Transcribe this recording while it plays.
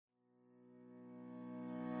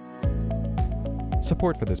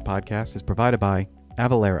Support for this podcast is provided by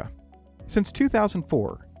Avalara. Since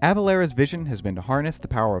 2004, Avalara's vision has been to harness the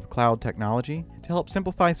power of cloud technology to help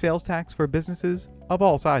simplify sales tax for businesses of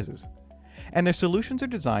all sizes. And their solutions are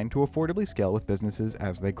designed to affordably scale with businesses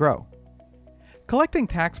as they grow. Collecting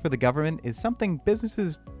tax for the government is something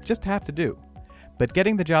businesses just have to do. But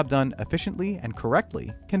getting the job done efficiently and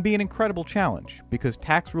correctly can be an incredible challenge because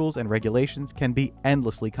tax rules and regulations can be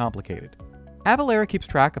endlessly complicated. Avalara keeps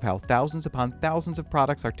track of how thousands upon thousands of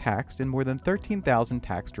products are taxed in more than 13,000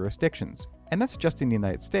 tax jurisdictions, and that's just in the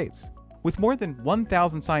United States. With more than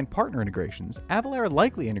 1,000 signed partner integrations, Avalara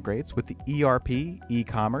likely integrates with the ERP,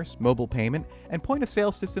 e-commerce, mobile payment, and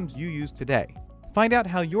point-of-sale systems you use today. Find out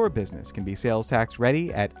how your business can be sales tax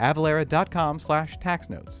ready at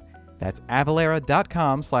avalara.com/taxnotes. That's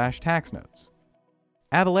avalara.com/taxnotes.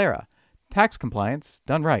 Avalara, tax compliance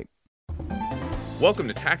done right. Welcome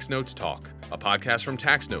to Tax Notes Talk, a podcast from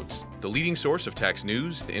Tax Notes, the leading source of tax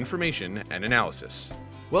news, information, and analysis.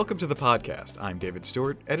 Welcome to the podcast. I'm David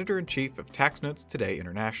Stewart, Editor-in-Chief of Tax Notes Today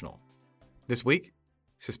International. This week,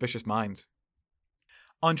 Suspicious Minds.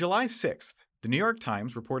 On July 6th, the New York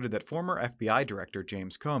Times reported that former FBI Director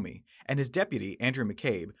James Comey and his deputy Andrew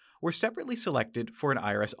McCabe were separately selected for an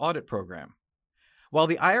IRS audit program. While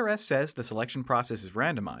the IRS says the selection process is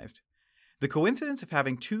randomized, the coincidence of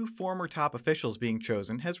having two former top officials being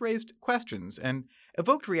chosen has raised questions and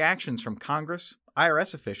evoked reactions from Congress,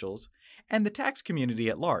 IRS officials, and the tax community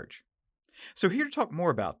at large. So here to talk more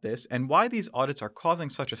about this and why these audits are causing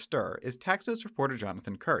such a stir is Tax Notes reporter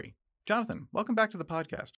Jonathan Curry. Jonathan, welcome back to the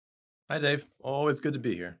podcast. Hi, Dave. Always good to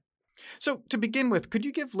be here. So to begin with, could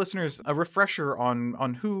you give listeners a refresher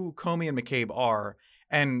on who Comey and McCabe are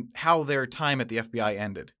and how their time at the FBI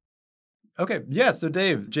ended? Okay. Yeah. So,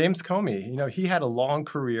 Dave, James Comey, he had a long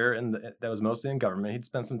career that was mostly in government. He'd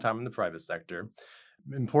spent some time in the private sector.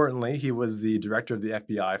 Importantly, he was the director of the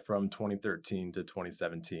FBI from 2013 to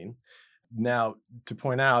 2017. Now, to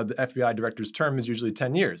point out, the FBI director's term is usually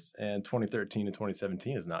 10 years, and 2013 to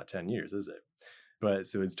 2017 is not 10 years, is it? But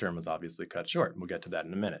so his term was obviously cut short. We'll get to that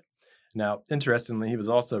in a minute. Now, interestingly, he was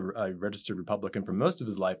also a registered Republican for most of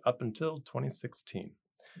his life up until 2016.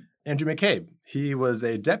 Andrew McCabe, he was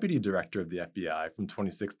a deputy director of the FBI from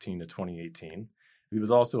 2016 to 2018. He was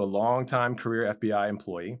also a longtime career FBI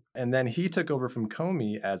employee. And then he took over from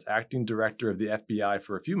Comey as acting director of the FBI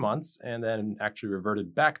for a few months and then actually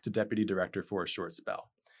reverted back to deputy director for a short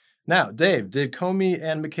spell. Now, Dave, did Comey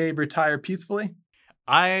and McCabe retire peacefully?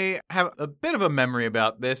 I have a bit of a memory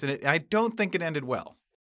about this, and I don't think it ended well.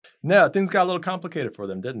 No, things got a little complicated for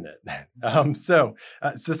them, didn't it?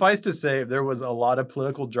 Suffice to say, there was a lot of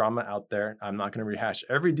political drama out there. I'm not going to rehash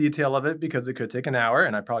every detail of it because it could take an hour,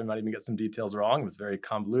 and I probably might even get some details wrong. It was very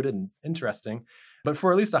convoluted and interesting. But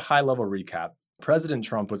for at least a high-level recap, President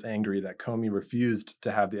Trump was angry that Comey refused to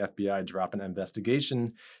have the FBI drop an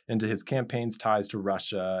investigation into his campaign's ties to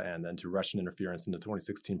Russia and then to Russian interference in the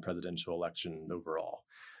 2016 presidential election overall.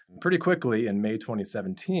 Pretty quickly, in May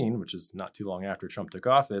 2017, which is not too long after Trump took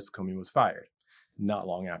office, Comey was fired. Not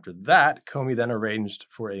long after that, Comey then arranged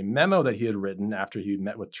for a memo that he had written after he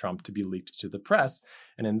met with Trump to be leaked to the press.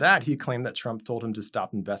 And in that, he claimed that Trump told him to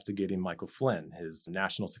stop investigating Michael Flynn, his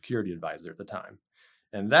national security advisor at the time.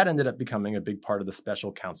 And that ended up becoming a big part of the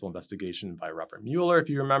special counsel investigation by Robert Mueller, if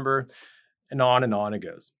you remember, and on it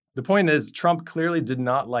goes. The point is, Trump clearly did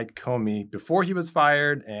not like Comey before he was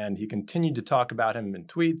fired, and he continued to talk about him in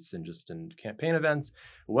tweets and just in campaign events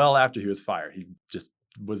well after he was fired. He just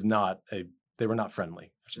was they were not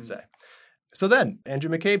friendly, I should say. So then,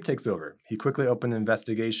 Andrew McCabe takes over. He quickly opened an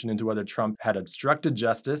investigation into whether Trump had obstructed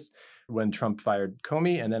justice when Trump fired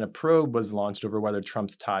Comey, and then a probe was launched over whether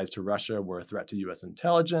Trump's ties to Russia were a threat to U.S.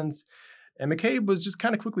 intelligence. And McCabe was just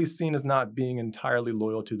kind of quickly seen as not being entirely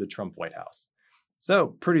loyal to the Trump White House. So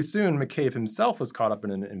pretty soon, McCabe himself was caught up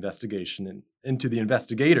in an investigation into the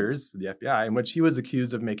investigators, the FBI, in which he was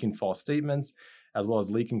accused of making false statements, as well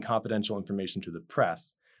as leaking confidential information to the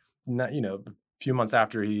press. A few months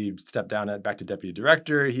after he stepped down back to deputy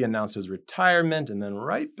director, he announced his retirement, and then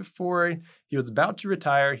right before he was about to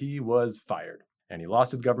retire, he was fired, and he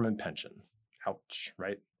lost his government pension. Ouch,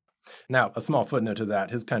 right? Now, a small footnote to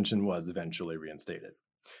that, his pension was eventually reinstated.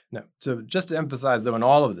 Now, so just to emphasize, though, in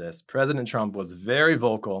all of this, President Trump was very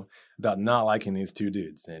vocal about not liking these two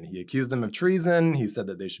dudes, and he accused them of treason. He said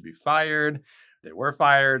that they should be fired. They were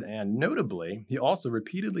fired, and notably, he also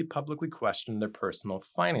repeatedly publicly questioned their personal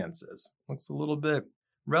finances. Looks a little bit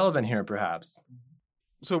relevant here, perhaps.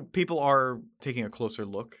 So people are taking a closer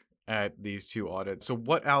look at these two audits. So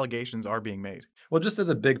what allegations are being made? Well, just as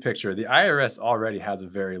a big picture, the IRS already has a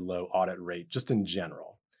very low audit rate, just in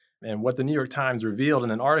general. And what the New York Times revealed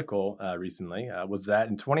in an article recently was that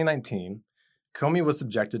in 2019, Comey was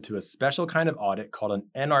subjected to a special kind of audit called an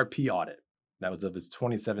NRP audit. That was of his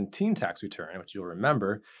 2017 tax return, which you'll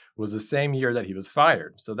remember was the same year that he was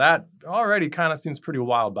fired. So that already kind of seems pretty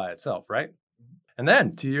wild by itself, right? And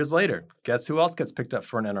then 2 years later, guess who else gets picked up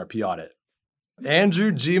for an NRP audit?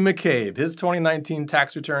 Andrew G. McCabe. His 2019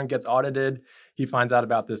 tax return gets audited. He finds out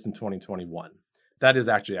about this in 2021. That is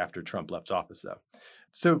actually after Trump left office, though.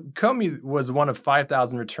 So Comey was one of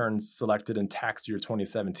 5,000 returns selected in tax year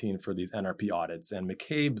 2017 for these NRP audits, and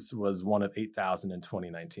McCabe's was one of 8,000 in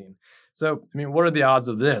 2019. So, I mean, what are the odds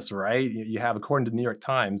of this, right? You have, according to the New York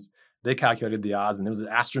Times, they calculated the odds, and it was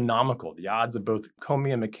astronomical. The odds of both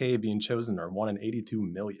Comey and McCabe being chosen are 1 in 82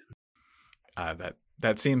 million.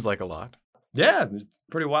 That seems like a lot. Yeah, it's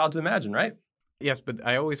pretty wild to imagine, right? Yes, but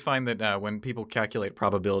I always find that when people calculate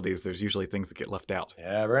probabilities, there's usually things that get left out.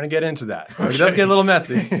 Yeah, we're going to get into that. So It does get a little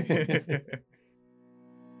messy.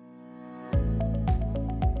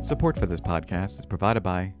 Support for this podcast is provided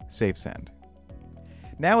by SafeSend.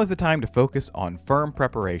 Now is the time to focus on firm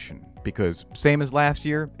preparation because, same as last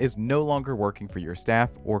year, is no longer working for your staff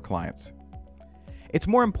or clients. It's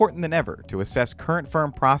more important than ever to assess current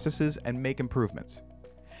firm processes and make improvements.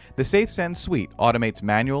 The SafeSend suite automates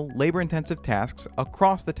manual, labor-intensive tasks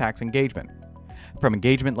across the tax engagement. From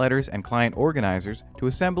engagement letters and client organizers to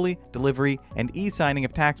assembly, delivery, and e-signing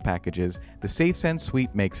of tax packages, the SafeSend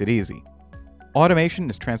suite makes it easy. Automation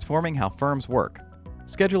is transforming how firms work.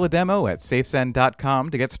 Schedule a demo at safesend.com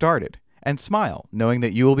to get started, and smile knowing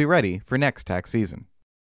that you will be ready for next tax season.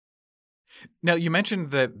 Now, you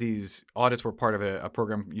mentioned that these audits were part of a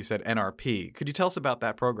program, you said NRP. Could you tell us about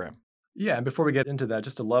that program? Yeah, and before we get into that,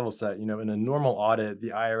 just to level set, in a normal audit, the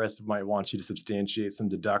IRS might want you to substantiate some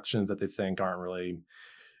deductions that they think aren't really,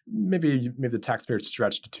 maybe the taxpayer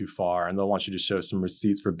stretched it too far, and they'll want you to show some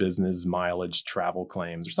receipts for business, mileage, travel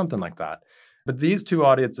claims, or something like that. But these two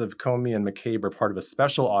audits of Comey and McCabe are part of a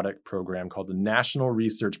special audit program called the National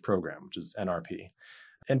Research Program, which is NRP.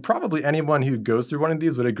 And probably anyone who goes through one of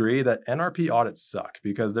these would agree that NRP audits suck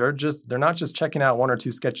because they're not just checking out one or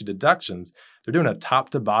two sketchy deductions. They're doing a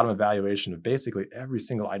top to bottom evaluation of basically every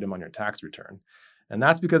single item on your tax return. And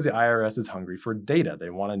that's because the IRS is hungry for data.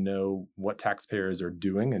 They want to know what taxpayers are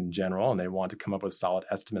doing in general, and they want to come up with solid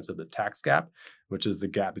estimates of the tax gap, which is the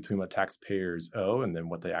gap between what taxpayers owe and then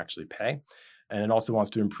what they actually pay. And it also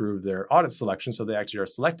wants to improve their audit selection so they actually are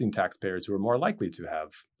selecting taxpayers who are more likely to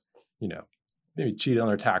have, maybe cheated on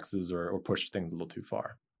their taxes or pushed things a little too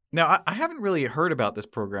far. Now, I haven't really heard about this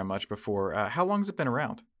program much before. How long has it been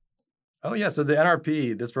around? Oh, yeah. So the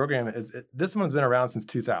NRP, this program, this one's been around since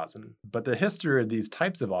 2000. But the history of these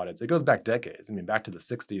types of audits, it goes back decades. I mean, back to the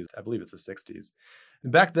 60s. I believe it's the 60s.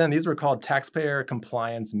 And back then, these were called Taxpayer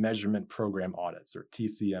Compliance Measurement Program Audits, or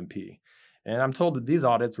TCMP. And I'm told that these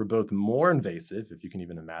audits were both more invasive, if you can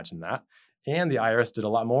even imagine that, and the IRS did a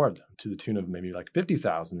lot more of them, to the tune of maybe like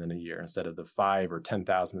 50,000 in a year instead of the 5 or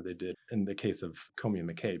 10,000 that they did in the case of Comey and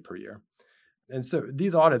McCabe per year. And so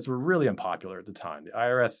these audits were really unpopular at the time. The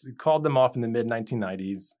IRS called them off in the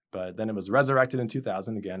mid-1990s, but then it was resurrected in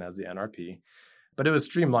 2000 again as the NRP. But it was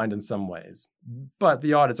streamlined in some ways. But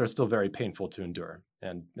the audits are still very painful to endure.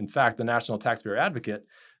 And in fact, the National Taxpayer Advocate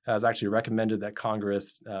has actually recommended that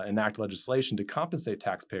Congress enact legislation to compensate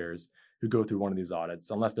taxpayers who go through one of these audits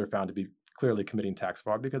unless they're found to be clearly committing tax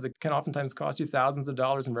fraud, because it can oftentimes cost you thousands of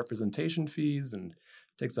dollars in representation fees and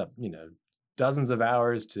takes up, dozens of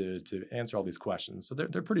hours to answer all these questions. So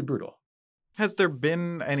they're pretty brutal. Has there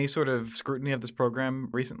been any sort of scrutiny of this program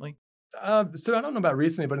recently? So I don't know about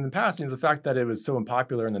recently, but in the past, the fact that it was so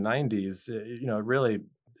unpopular in the 90s,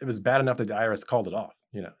 it was bad enough that the IRS called it off,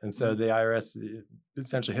 And so the IRS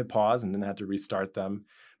essentially hit pause and then had to restart them.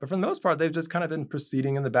 But for the most part, they've just kind of been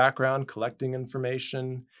proceeding in the background, collecting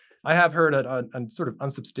information. I have heard a sort of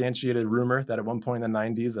unsubstantiated rumor that at one point in the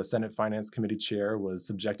 90s, a Senate Finance Committee chair was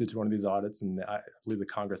subjected to one of these audits, and I believe the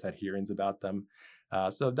Congress had hearings about them.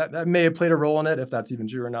 So that may have played a role in it, if that's even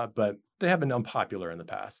true or not, but they have been unpopular in the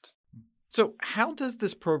past. So how does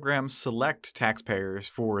this program select taxpayers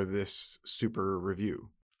for this super review?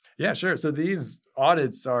 Yeah, sure. So these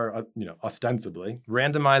audits are, ostensibly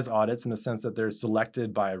randomized audits in the sense that they're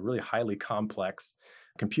selected by a really highly complex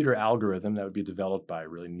computer algorithm that would be developed by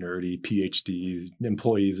really nerdy PhDs,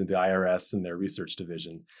 employees in the IRS and their research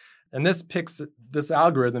division. And this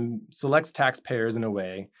algorithm selects taxpayers in a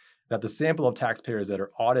way that the sample of taxpayers that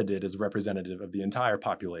are audited is representative of the entire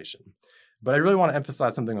population. But I really want to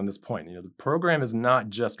emphasize something on this point. The program is not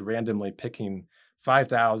just randomly picking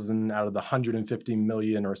 5,000 out of the 150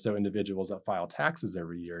 million or so individuals that file taxes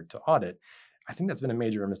every year to audit. I think that's been a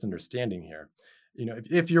major misunderstanding here.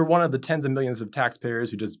 If you're one of the tens of millions of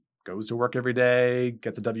taxpayers who just goes to work every day,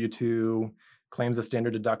 gets a W-2, claims a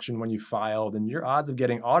standard deduction when you file, then your odds of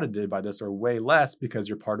getting audited by this are way less because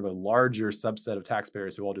you're part of a larger subset of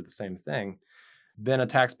taxpayers who all do the same thing than a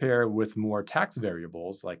taxpayer with more tax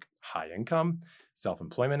variables like high income,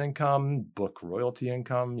 self-employment income, book royalty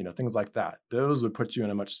income, things like that. Those would put you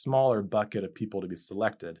in a much smaller bucket of people to be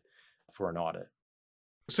selected for an audit.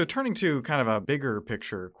 So turning to kind of a bigger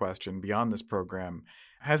picture question beyond this program,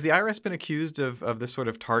 has the IRS been accused of this sort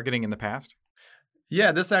of targeting in the past?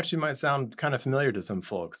 Yeah, this actually might sound kind of familiar to some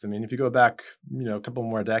folks. I mean, if you go back, a couple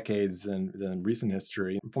more decades than recent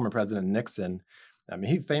history, former President Nixon,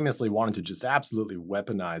 he famously wanted to just absolutely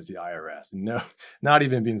weaponize the IRS, not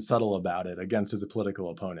even being subtle about it against his political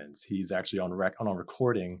opponents. He's actually on a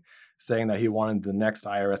recording saying that he wanted the next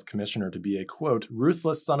IRS commissioner to be a, quote,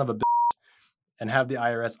 ruthless son of a bitch, and have the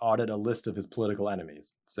IRS audit a list of his political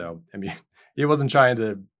enemies. So, he wasn't trying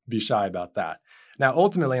to be shy about that. Now,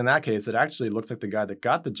 ultimately, in that case, it actually looks like the guy that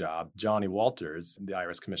got the job, Johnny Walters, the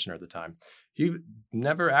IRS commissioner at the time, he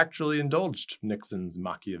never actually indulged Nixon's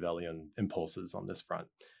Machiavellian impulses on this front.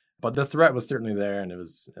 But the threat was certainly there, and it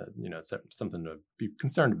was, something to be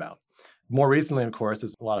concerned about. More recently, of course,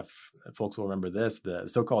 as a lot of folks will remember this, the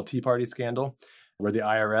so-called Tea Party scandal, where the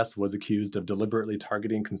IRS was accused of deliberately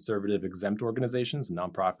targeting conservative exempt organizations and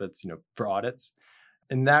nonprofits, for audits.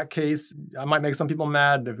 In that case, I might make some people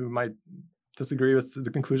mad who might disagree with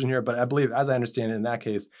the conclusion here, but I believe, as I understand it, in that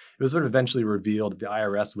case, it was sort of eventually revealed that the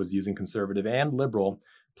IRS was using conservative and liberal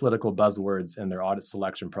political buzzwords in their audit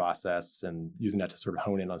selection process and using that to sort of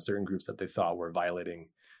hone in on certain groups that they thought were violating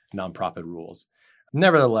nonprofit rules.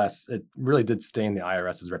 Nevertheless, it really did stain the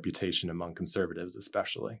IRS's reputation among conservatives,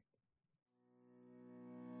 especially.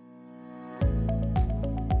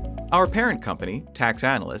 Our parent company, Tax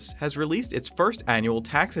Analysts, has released its first annual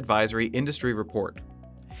tax advisory industry report.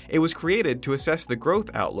 It was created to assess the growth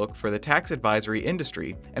outlook for the tax advisory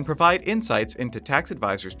industry and provide insights into tax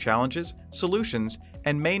advisors' challenges, solutions,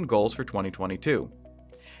 and main goals for 2022.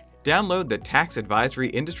 Download the Tax Advisory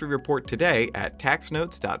Industry Report today at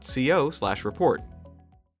taxnotes.co/report.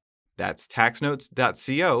 That's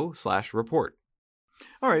taxnotes.co/report.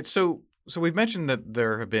 All right, so we've mentioned that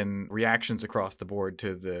there have been reactions across the board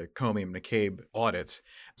to the Comey and McCabe audits.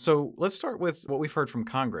 So let's start with what we've heard from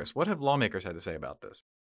Congress. What have lawmakers had to say about this?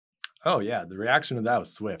 Oh, yeah. The reaction to that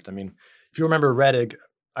was swift. If you remember Rettig,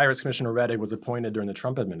 IRS Commissioner Rettig was appointed during the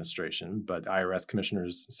Trump administration, but IRS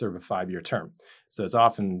commissioners serve a 5-year term. So it's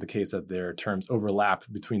often the case that their terms overlap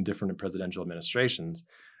between different presidential administrations.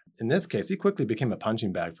 In this case, he quickly became a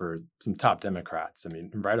punching bag for some top Democrats.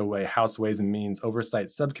 Right away, House Ways and Means Oversight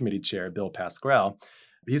Subcommittee Chair Bill Pascrell,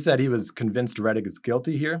 he said he was convinced Rettig is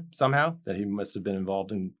guilty here somehow, that he must have been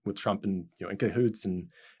involved with Trump in cahoots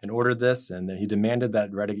and ordered this, and then he demanded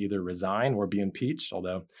that Rettig either resign or be impeached,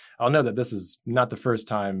 although I'll note that this is not the first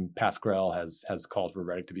time Pascrell has called for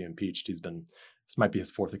Rettig to be impeached. This might be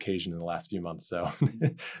his 4th occasion in the last few months, so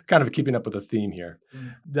kind of keeping up with the theme here.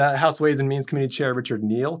 The House Ways and Means Committee Chair Richard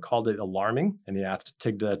Neal called it alarming, and he asked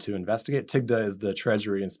TIGTA to investigate. TIGTA is the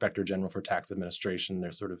Treasury Inspector General for Tax Administration.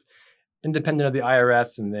 They're sort of independent of the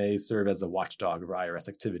IRS, and they serve as a watchdog over IRS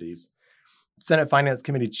activities. Senate Finance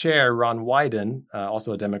Committee Chair Ron Wyden,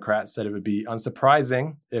 also a Democrat, said it would be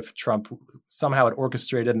unsurprising if Trump somehow had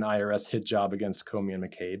orchestrated an IRS hit job against Comey and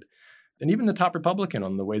McCabe. And even the top Republican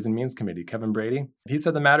on the Ways and Means Committee, Kevin Brady, he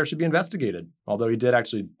said the matter should be investigated, although he did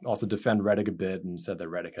actually also defend Rettig a bit and said that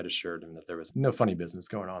Rettig had assured him that there was no funny business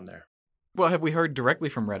going on there. Well, have we heard directly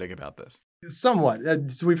from Rettig about this?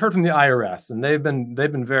 Somewhat. So we've heard from the IRS, and they've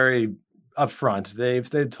been very upfront. They've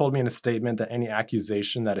told me in a statement that any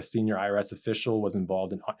accusation that a senior IRS official was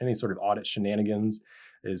involved in any sort of audit shenanigans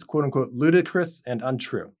is quote unquote ludicrous and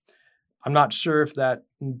untrue. I'm not sure if that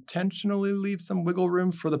intentionally leaves some wiggle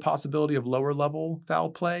room for the possibility of lower level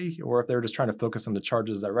foul play, or if they're just trying to focus on the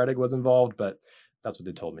charges that Rettig was involved, but that's what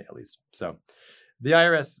they told me at least. So the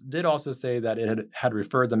IRS did also say that it had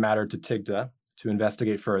referred the matter to TIGTA to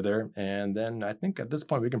investigate further. And then I think at this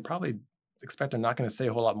point, we can probably expect they're not going to say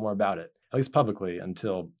a whole lot more about it, at least publicly,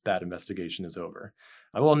 until that investigation is over.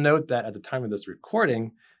 I will note that at the time of this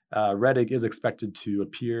recording, Rettig is expected to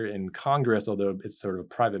appear in Congress, although it's sort of a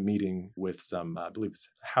private meeting with some, I believe,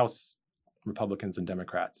 House Republicans and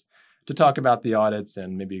Democrats to talk about the audits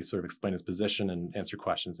and maybe sort of explain his position and answer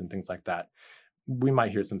questions and things like that. We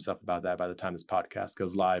might hear some stuff about that by the time this podcast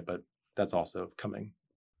goes live, but that's also coming.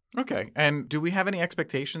 Okay. And do we have any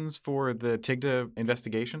expectations for the TIGTA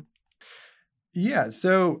investigation? Yeah.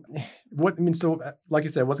 So like you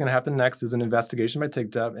said, what's going to happen next is an investigation by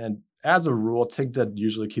TIGTA. And as a rule, TIGTA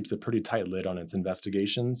usually keeps a pretty tight lid on its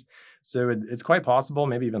investigations. So it's quite possible,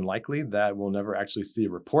 maybe even likely, that we'll never actually see a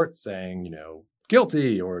report saying,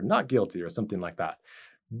 guilty or not guilty or something like that.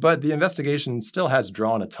 But the investigation still has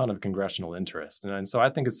drawn a ton of congressional interest. And so I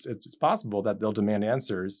think it's possible that they'll demand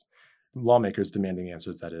answers, lawmakers demanding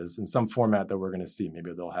answers, that is, in some format that we're going to see.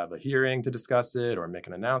 Maybe they'll have a hearing to discuss it or make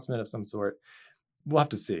an announcement of some sort. We'll have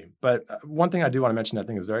to see. But one thing I do want to mention I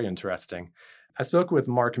think is very interesting. I spoke with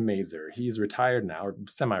Mark Mazur. He's retired now, or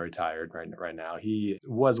semi-retired right now. He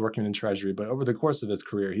was working in Treasury, but over the course of his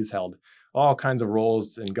career, he's held all kinds of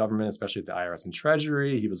roles in government, especially at the IRS and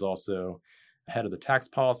Treasury. He was also head of the Tax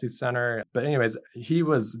Policy Center. But anyways, he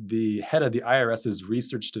was the head of the IRS's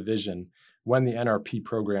research division when the NRP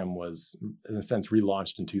program was, in a sense,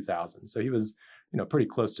 relaunched in 2000. So he was, pretty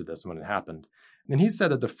close to this when it happened. And he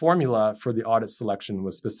said that the formula for the audit selection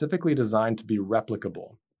was specifically designed to be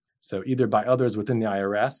replicable. So either by others within the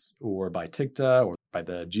IRS or by TIGTA or by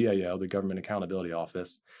the GAO, the Government Accountability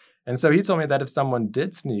Office. And so he told me that if someone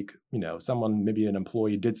did sneak, maybe an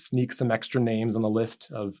employee did sneak some extra names on the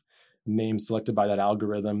list of names selected by that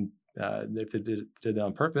algorithm, if they did it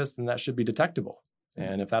on purpose, then that should be detectable.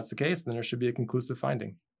 And if that's the case, then there should be a conclusive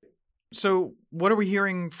finding. So what are we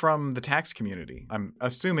hearing from the tax community? I'm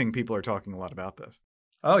assuming people are talking a lot about this.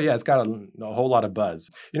 Oh, yeah, it's got a whole lot of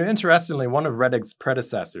buzz. Interestingly, one of Rettig's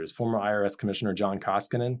predecessors, former IRS Commissioner John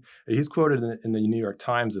Koskinen, he's quoted in the New York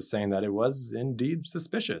Times as saying that it was indeed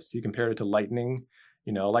suspicious. He compared it to lightning.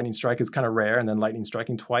 Lightning strike is kind of rare, and then lightning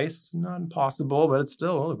striking twice, not impossible, but it's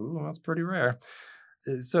still, that's pretty rare.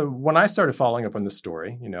 So when I started following up on this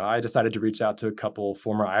story, I decided to reach out to a couple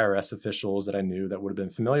former IRS officials that I knew that would have been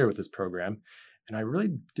familiar with this program. And I really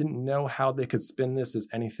didn't know how they could spin this as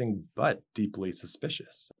anything but deeply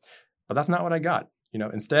suspicious. But that's not what I got.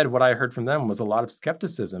 Instead, what I heard from them was a lot of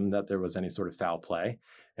skepticism that there was any sort of foul play.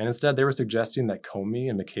 And instead, they were suggesting that Comey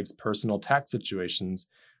and McCabe's personal tax situations,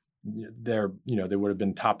 they would have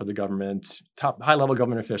been top high-level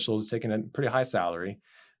government officials taking a pretty high salary.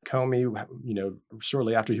 Comey,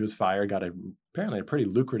 shortly after he was fired, got apparently a pretty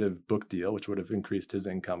lucrative book deal, which would have increased his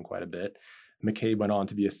income quite a bit. McCabe went on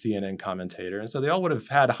to be a CNN commentator. And so they all would have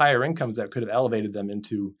had higher incomes that could have elevated them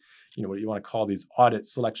into, what you want to call these audit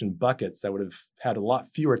selection buckets that would have had a lot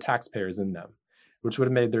fewer taxpayers in them, which would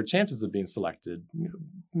have made their chances of being selected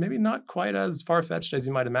maybe not quite as far-fetched as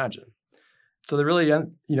you might imagine. So they really,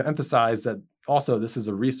 emphasize that also this is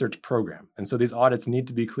a research program. And so these audits need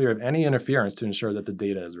to be clear of any interference to ensure that the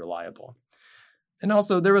data is reliable. And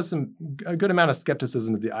also there was a good amount of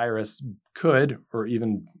skepticism that the IRS could or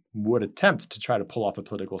even would attempt to try to pull off a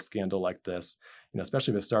political scandal like this,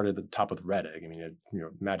 especially if it started at the top with Rettig. I mean,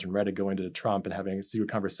 imagine Rettig going to Trump and having a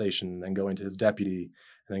secret conversation and then going to his deputy,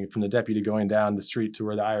 and then from the deputy going down the street to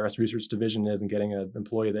where the IRS research division is and getting an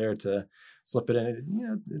employee there to slip it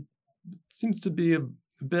in. It seems to be a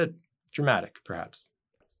bit dramatic, perhaps.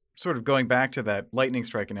 Sort of going back to that lightning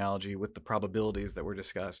strike analogy with the probabilities that were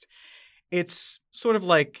discussed, it's sort of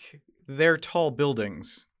like they're tall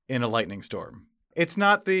buildings in a lightning storm. It's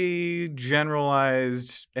not the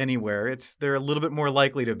generalized anywhere. They're a little bit more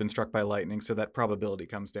likely to have been struck by lightning, so that probability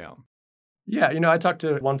comes down. Yeah, I talked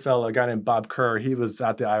to one fellow, a guy named Bob Kerr. He was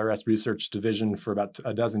at the IRS research division for about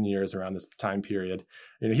a dozen years around this time period.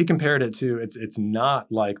 He compared it to, it's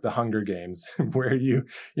not like the Hunger Games where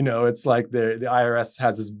it's like the IRS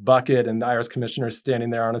has this bucket and the IRS commissioner is standing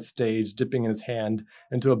there on a stage, dipping his hand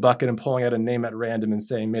into a bucket and pulling out a name at random and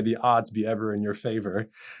saying, may the odds be ever in your favor.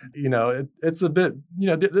 It's a bit,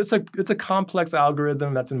 it's a complex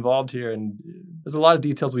algorithm that's involved here. And there's a lot of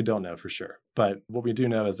details we don't know for sure. But what we do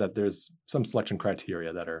know is that there's some selection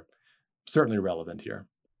criteria that are certainly relevant here.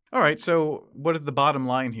 All right. So what is the bottom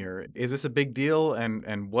line here? Is this a big deal?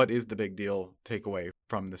 And what is the big deal takeaway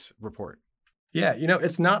from this report? Yeah,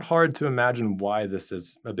 it's not hard to imagine why this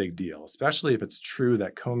is a big deal, especially if it's true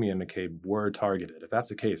that Comey and McCabe were targeted. If that's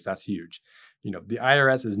the case, that's huge. The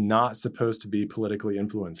IRS is not supposed to be politically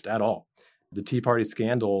influenced at all. The Tea Party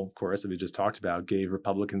scandal, of course, that we just talked about, gave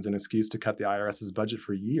Republicans an excuse to cut the IRS's budget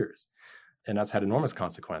for years. And that's had enormous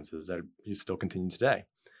consequences that you still continue today.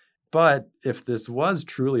 But if this was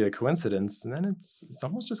truly a coincidence, then it's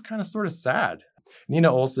almost just kind of sort of sad.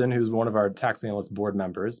 Nina Olson, who's one of our tax analyst board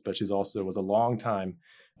members, but she's also was a longtime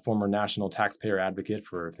former national taxpayer advocate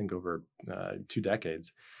for, I think, over 2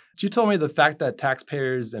 decades. She told me the fact that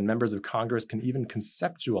taxpayers and members of Congress can even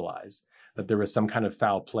conceptualize that there was some kind of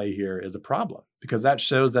foul play here is a problem, because that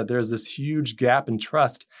shows that there's this huge gap in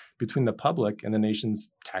trust between the public and the nation's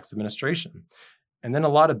tax administration. And then a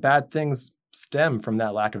lot of bad things stem from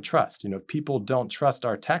that lack of trust. If people don't trust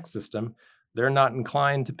our tax system, they're not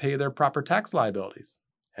inclined to pay their proper tax liabilities.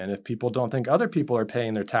 And if people don't think other people are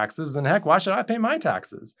paying their taxes, then heck, why should I pay my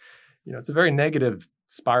taxes? It's a very negative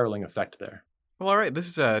spiraling effect there. Well, all right. This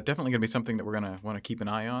is definitely going to be something that we're going to want to keep an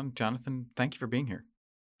eye on. Jonathan, thank you for being here.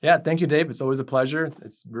 Yeah, thank you, Dave. It's always a pleasure.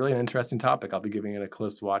 It's really an interesting topic. I'll be giving it a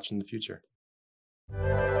close watch in the future.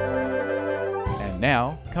 And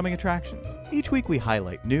now, coming attractions. Each week we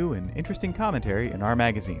highlight new and interesting commentary in our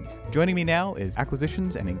magazines. Joining me now is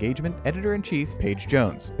Acquisitions and Engagement Editor-in-Chief, Paige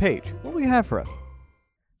Jones. Paige, what will you have for us?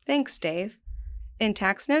 Thanks, Dave. In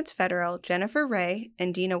Tax Notes Federal, Jennifer Ray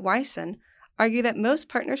and Dina Wyson argue that most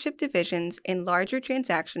partnership divisions in larger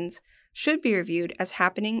transactions should be reviewed as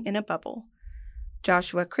happening in a bubble.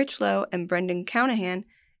 Joshua Critchlow and Brendan Cownahan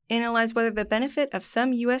analyze whether the benefit of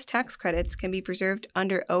some U.S. tax credits can be preserved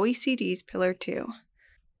under OECD's Pillar 2.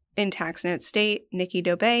 In Tax Notes State, Nikki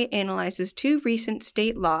Dobey analyzes 2 recent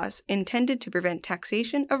state laws intended to prevent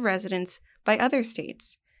taxation of residents by other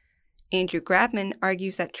states. Andrew Grabman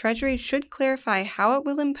argues that Treasury should clarify how it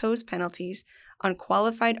will impose penalties on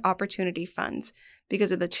qualified opportunity funds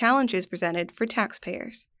because of the challenges presented for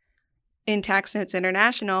taxpayers. In Tax Notes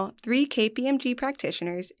International, 3 KPMG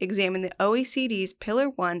practitioners examine the OECD's Pillar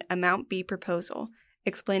 1 Amount B proposal,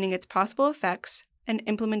 explaining its possible effects and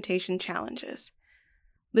implementation challenges.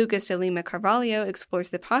 Lucas de Lima Carvalho explores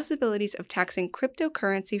the possibilities of taxing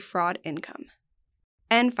cryptocurrency fraud income.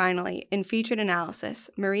 And finally, in Featured Analysis,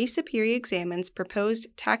 Marie Sapiri examines proposed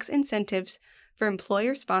tax incentives for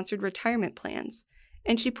employer-sponsored retirement plans,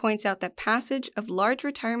 and she points out that passage of large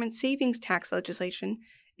retirement savings tax legislation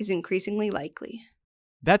is increasingly likely.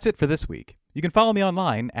 That's it for this week. You can follow me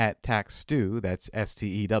online at TaxStew, that's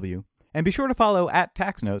S-T-E-W, and be sure to follow at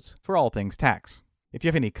Tax Notes for all things tax. If you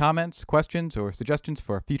have any comments, questions, or suggestions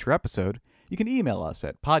for a future episode, you can email us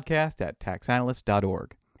at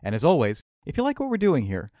podcast@taxanalyst.org. And as always, if you like what we're doing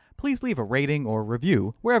here, please leave a rating or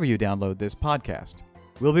review wherever you download this podcast.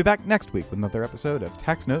 We'll be back next week with another episode of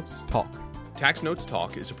Tax Notes Talk. Tax Notes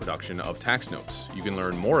Talk is a production of Tax Notes. You can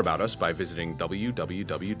learn more about us by visiting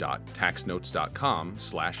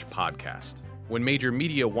www.taxnotes.com/podcast. When major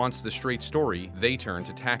media wants the straight story, they turn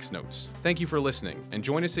to Tax Notes. Thank you for listening, and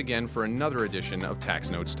join us again for another edition of Tax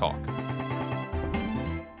Notes Talk.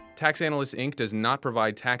 Tax Analysts, Inc. does not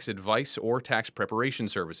provide tax advice or tax preparation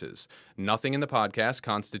services. Nothing in the podcast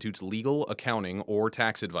constitutes legal, accounting, or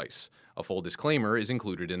tax advice. A full disclaimer is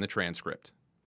included in the transcript.